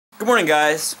Good morning,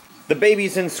 guys. The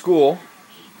baby's in school.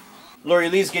 Lori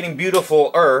Lee's getting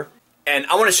beautiful-er. And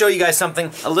I want to show you guys something,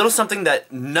 a little something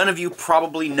that none of you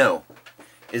probably know,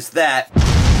 is that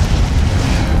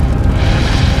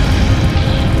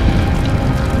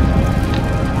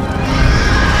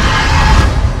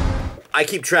I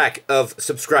keep track of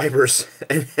subscribers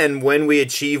and when we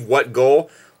achieve what goal.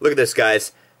 Look at this,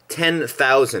 guys.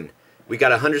 10,000. We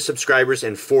got 100 subscribers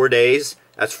in 4 days.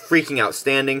 That's freaking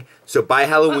outstanding. So by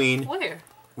Halloween,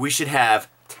 we should have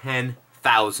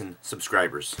 10,000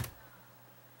 subscribers.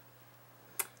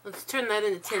 Let's turn that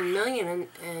into 10 million,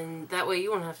 and that way you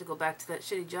won't have to go back to that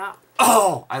shitty job.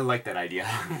 Oh, I like that idea.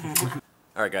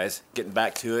 Alright, guys, getting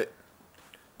back to it.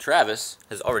 Travis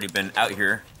has already been out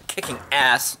here kicking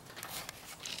ass.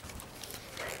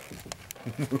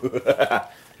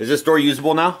 Is this door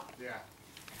usable now? Yeah.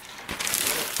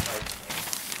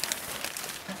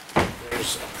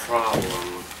 There's a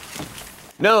problem.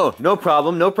 No, no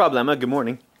problem, no problema. Good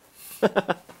morning. The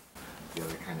other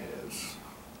kind of is.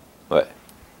 What?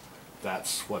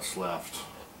 That's what's left,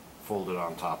 folded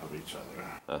on top of each other.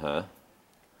 Uh-huh.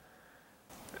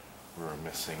 We're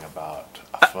missing about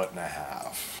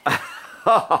 1.5 feet.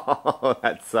 Oh,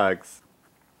 that sucks.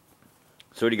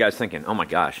 So what are you guys thinking? Oh my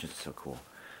gosh, this is so cool.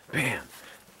 Bam,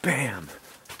 bam,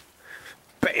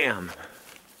 bam,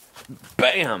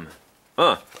 bam.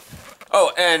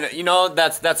 Oh, and you know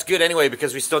that's good anyway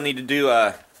because we still need to do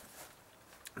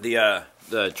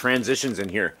the transitions in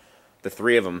here, the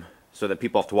 3 of them, so that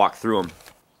people have to walk through them.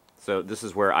 So this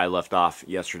is where I left off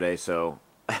yesterday. So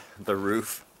the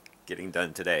roof getting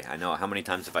done today. I know, how many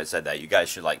times have I said that? You guys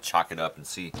should like chalk it up and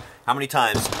see how many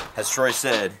times has Troy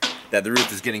said that the roof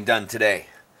is getting done today,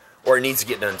 or it needs to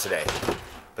get done today.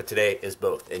 But today is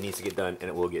both. It needs to get done and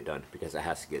it will get done because it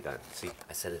has to get done. See,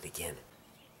 I said it again.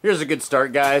 Here's a good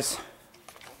start, guys.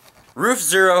 Roof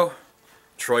 0,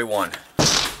 Troy 1.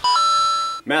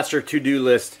 Master to-do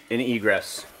list in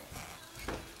egress.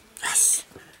 Yes.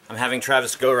 I'm having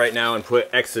Travis go right now and put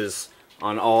X's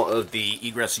on all of the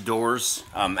egress doors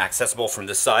accessible from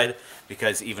this side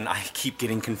because even I keep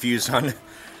getting confused on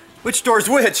which door's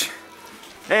which.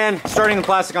 And starting the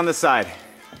plastic on this side.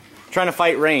 Trying to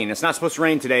fight rain. It's not supposed to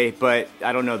rain today, but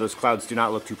I don't know, those clouds do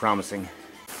not look too promising.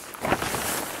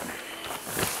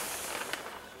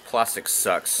 Plastic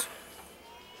sucks.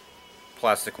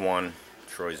 Plastic 1,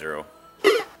 Troy 0.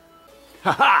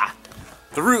 Haha!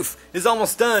 The roof is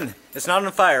almost done. It's not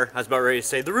on fire. I was about ready to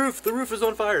say the roof is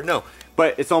on fire. No,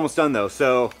 but it's almost done though.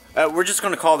 So we're just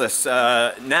going to call this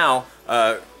now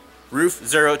Roof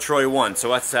 0, Troy 1. So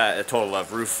that's a total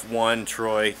of Roof 1,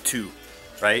 Troy 2,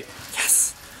 right?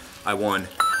 Yes, I won.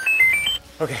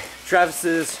 Okay, Travis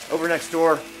is over next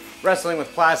door wrestling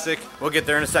with plastic. We'll get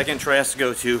there in a second. Troy has to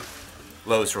go to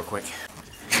Lowe's real quick.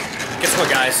 Guess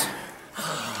what, guys?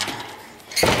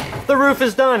 The roof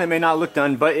is done. It may not look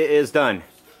done, but it is done.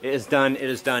 It is done, it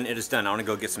is done, it is done. I want to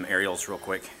go get some aerials real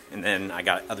quick, and then I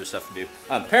got other stuff to do.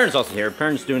 Perrin's also here.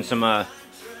 Perrin's doing some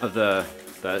of the,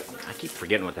 I keep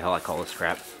forgetting what the hell I call this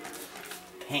crap.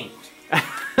 Paint.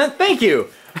 Thank you.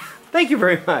 Thank you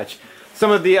very much.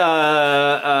 Some of the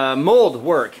mold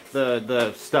work,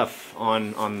 the stuff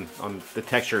on the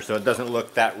texture, so it doesn't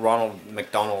look that Ronald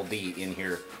McDonald-y in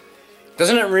here.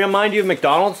 Doesn't it remind you of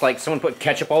McDonald's? Like someone put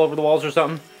ketchup all over the walls or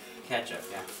something? Ketchup,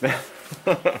 yeah.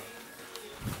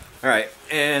 Alright,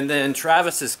 and then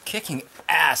Travis is kicking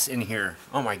ass in here.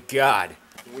 Oh my god.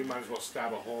 We might as well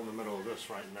stab a hole in the middle of this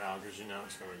right now because you know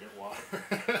it's going to get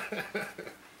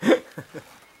water.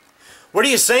 What are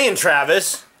you saying,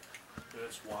 Travis?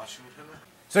 It's Washington.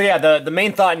 So yeah, the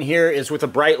main thought in here is with a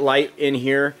bright light in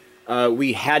here,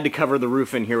 we had to cover the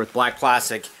roof in here with black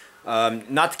plastic.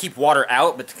 Not to keep water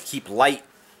out, but to keep light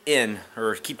in,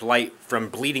 or keep light from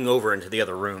bleeding over into the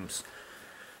other rooms.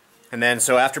 And then,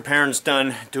 so after Perrin's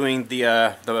done doing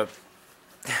the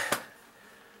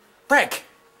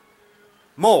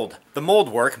mold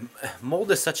work.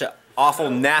 Mold is such an awful,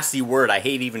 nasty word. I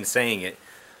hate even saying it.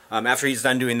 After he's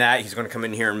done doing that, he's going to come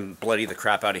in here and bloody the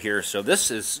crap out of here. So this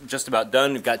is just about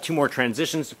done. We've got 2 more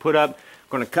transitions to put up. I'm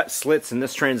going to cut slits in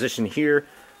this transition here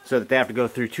so that they have to go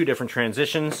through 2 different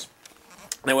transitions.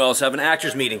 Then we also have an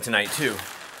actors meeting tonight too.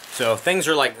 So things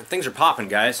are popping,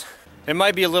 guys. It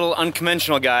might be a little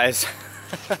unconventional, guys.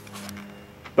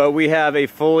 But we have a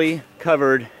fully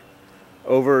covered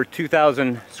over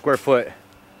 2,000 square foot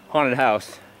haunted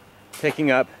house taking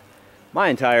up my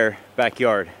entire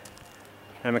backyard.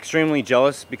 I'm extremely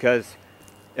jealous because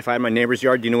if I had my neighbor's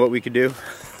yard, do you know what we could do?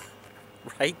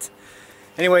 Right?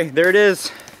 Anyway, there it is.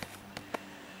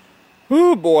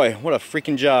 Oh boy, what a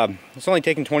freaking job. It's only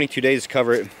taken 22 days to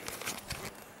cover it.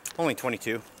 Only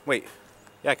 22. Wait,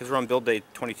 Yeah, because we're on build day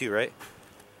 22, right?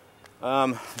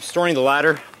 I'm storing the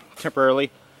ladder temporarily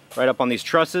right up on these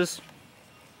trusses.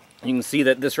 You can see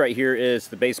that this right here is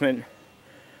the basement,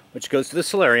 which goes to the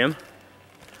solarium.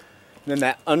 And then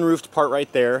that unroofed part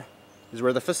right there is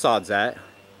where the facade's at.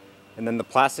 And then the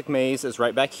plastic maze is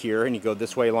right back here, and you go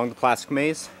this way along the plastic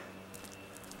maze.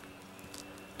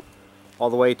 All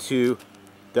the way to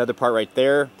the other part right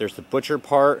there. There's the butcher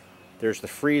part, there's the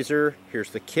freezer,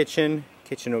 here's the kitchen.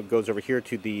 Kitchen goes over here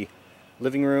to the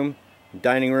living room,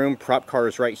 dining room, prop car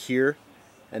is right here.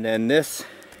 And then this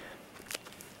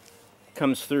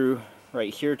comes through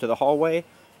right here to the hallway.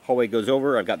 Hallway goes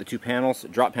over, I've got the two panels,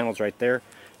 drop panels right there,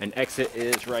 and exit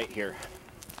is right here.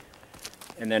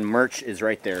 And then merch is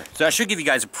right there. So that should give you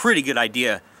guys a pretty good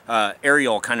idea,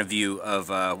 aerial kind of view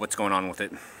of what's going on with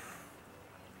it.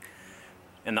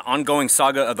 And the ongoing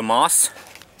saga of the moss,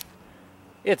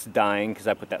 it's dying because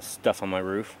I put that stuff on my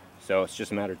roof. So it's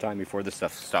just a matter of time before this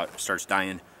stuff starts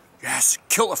dying. Yes,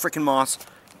 kill the frickin' moss,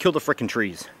 kill the frickin'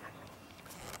 trees.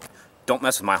 Don't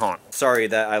mess with my haunt. Sorry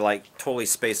that I like totally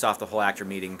spaced off the whole actor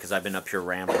meeting because I've been up here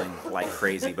rambling like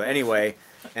crazy. But anyway,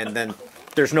 and then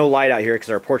there's no light out here because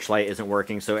our porch light isn't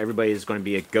working, so everybody is going to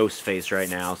be a ghost face right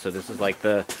now. So this is like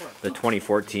the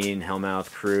 2014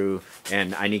 Hellmouth crew,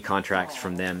 and I need contracts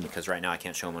from them because right now I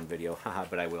can't show them on video. Haha,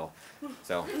 but I will.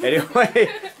 So anyway,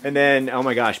 and then oh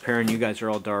my gosh, Perrin, you guys are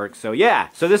all dark. So yeah,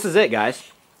 so this is it, guys.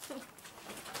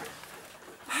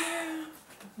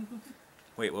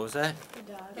 Wait, what was that?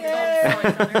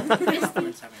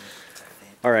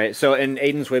 All right, so and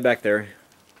Aiden's way back there.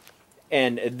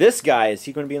 And this guy, is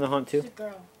he going to be in the haunt too?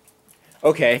 Girl.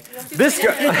 Okay. This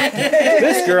girl,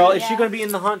 this girl, is she going to be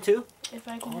in the haunt too? If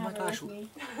I can Oh my have gosh. her with me.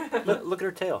 Look at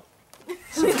her tail.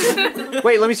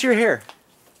 Wait, let me see your hair.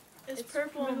 It's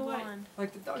purple and blonde.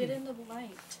 Like the dog. Get in the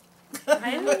light.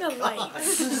 I am in the light.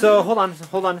 So, hold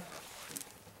on.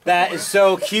 That is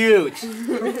so cute.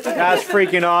 That's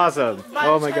freaking awesome.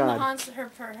 Oh my god. Her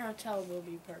hotel will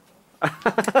be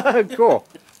purple. Cool.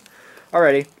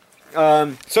 Alrighty.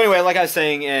 So anyway, like I was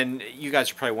saying, and you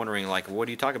guys are probably wondering, like, what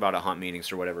do you talk about at haunt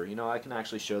meetings or whatever? You know, I can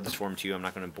actually show this form to you. I'm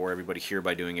not going to bore everybody here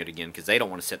by doing it again because they don't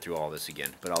want to sit through all this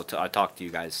again. But I'll talk to you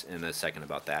guys in a second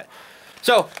about that.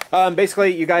 So,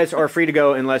 basically, you guys are free to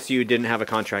go unless you didn't have a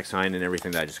contract signed and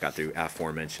everything that I just got through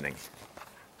aforementioning.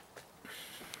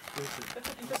 That's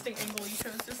an interesting angle you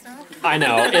chose just now. I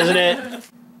know, isn't it?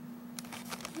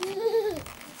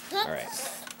 Alright.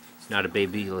 It's not a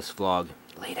babyless vlog.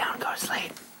 Lay down, go to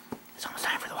sleep. It's almost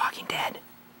time for The Walking Dead.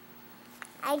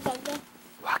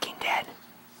 Walking Dead.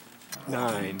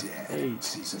 9, 8,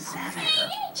 7,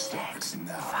 6,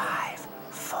 5,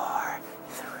 4,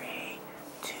 3,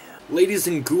 2. Ladies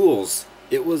and ghouls,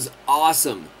 it was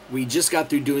awesome. We just got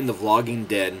through doing The Vlogging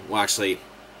Dead. Well, actually,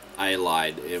 I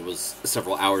lied. It was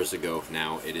several hours ago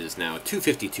now. It is now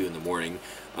 2:52 in the morning.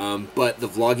 But The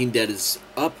Vlogging Dead is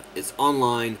up. It's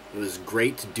online. It was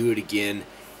great to do it again.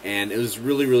 And it was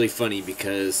really, really funny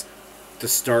because to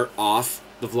start off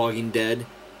The Vlogging Dead,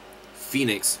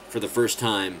 Phoenix, for the first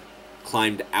time,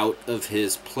 climbed out of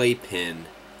his playpen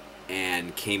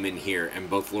and came in here.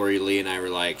 And both Lori Lee and I were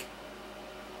like,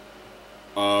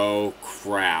 oh,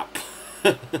 crap.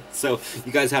 So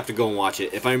you guys have to go and watch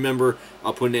it. If I remember,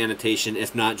 I'll put an annotation.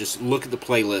 If not, just look at the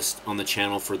playlist on the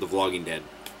channel for The Vlogging Dead.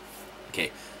 Okay.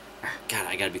 God,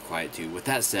 I gotta be quiet too. With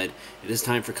that said, it is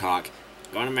time for cock.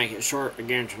 Gonna make it short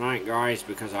again tonight, guys,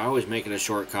 because I always make it a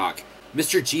short cock.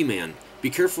 Mr. G-Man, be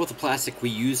careful with the plastic we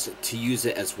use to use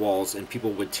it as walls, and people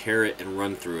would tear it and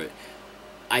run through it.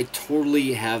 I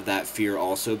totally have that fear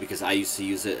also, because I used to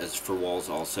use it as for walls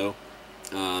also.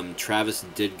 Travis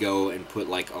did go and put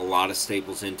like a lot of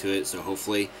staples into it, so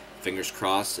hopefully, fingers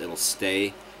crossed, it'll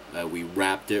stay. We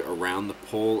wrapped it around the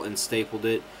pole and stapled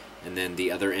it, and then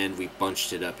the other end we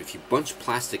bunched it up. If you bunch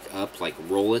plastic up, like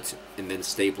roll it and then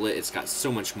staple it, it's got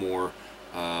so much more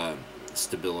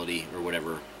stability or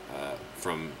whatever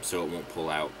so it won't pull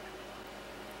out.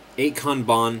 8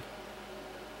 Kanban.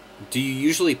 Do you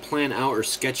usually plan out or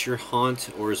sketch your haunt,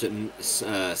 or is it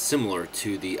similar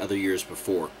to the other years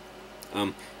before?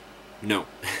 No.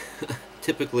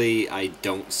 Typically, I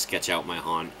don't sketch out my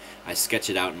haunt. I sketch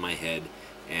it out in my head,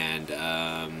 and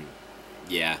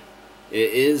yeah,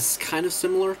 it is kind of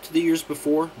similar to the years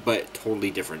before, but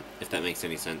totally different, if that makes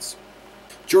any sense.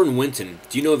 Jordan Winton,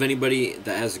 do you know of anybody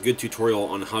that has a good tutorial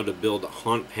on how to build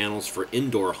haunt panels for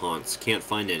indoor haunts? Can't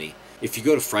find any. If you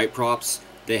go to Fright Props,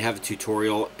 they have a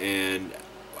tutorial, and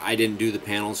I didn't do the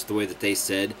panels the way that they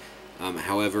said.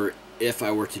 However, if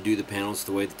I were to do the panels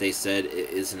the way that they said,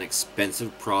 it is an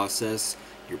expensive process.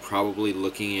 You're probably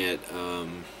looking at,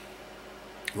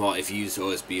 well, if you use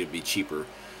OSB, it would be cheaper.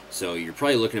 So you're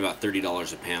probably looking about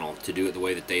 $30 a panel to do it the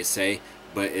way that they say,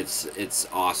 but it's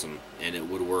awesome and it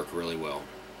would work really well.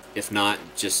 If not,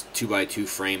 just 2x2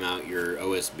 frame out your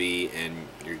OSB and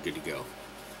you're good to go.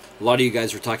 A lot of you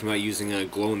guys were talking about using a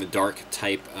glow-in-the-dark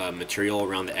type material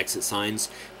around the exit signs,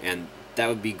 and that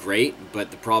would be great,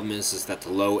 but the problem is that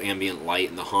the low ambient light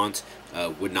in the haunt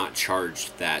would not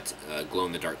charge that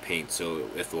glow-in-the-dark paint, so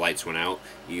if the lights went out,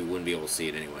 you wouldn't be able to see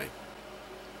it anyway.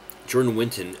 Jordan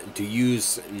Winton, do you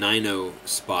use Nino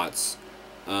spots?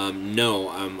 No,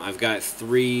 I've got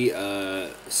 3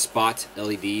 spot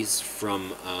LEDs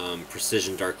from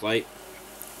Precision Darklight,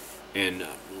 and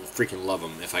freaking love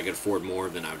them. If I could afford more,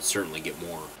 then I would certainly get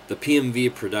more. The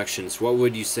PMV Productions, what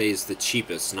would you say is the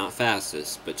cheapest, not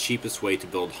fastest, but cheapest way to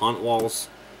build haunt walls?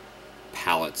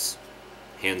 Pallets.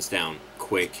 Hands down,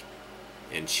 quick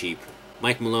and cheap.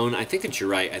 Mike Malone, I think that you're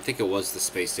right. I think it was the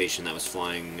space station that was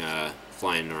flying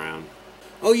around.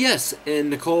 Oh yes, and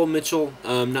Nicole Mitchell,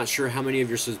 I'm not sure how many of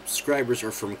your subscribers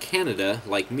are from Canada,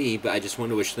 like me, but I just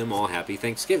want to wish them all happy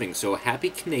Thanksgiving. So happy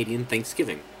Canadian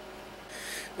Thanksgiving.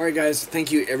 Alright guys,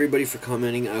 thank you everybody for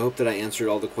commenting. I hope that I answered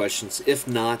all the questions. If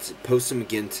not, post them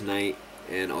again tonight,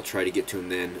 and I'll try to get to them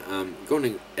then. I'm going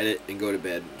to edit and go to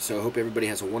bed, so I hope everybody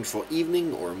has a wonderful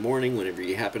evening or morning whenever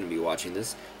you happen to be watching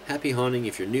this. Happy haunting.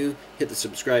 If you're new, hit the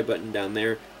subscribe button down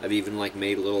there. I've even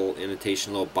made a little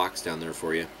annotation, a little box down there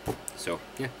for you. So,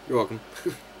 yeah, you're welcome.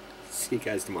 See you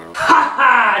guys tomorrow. Ha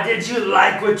ha! Did you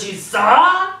like what you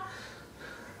saw?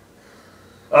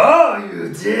 Oh,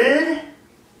 you did?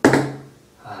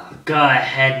 Oh, go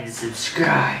ahead and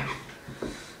subscribe.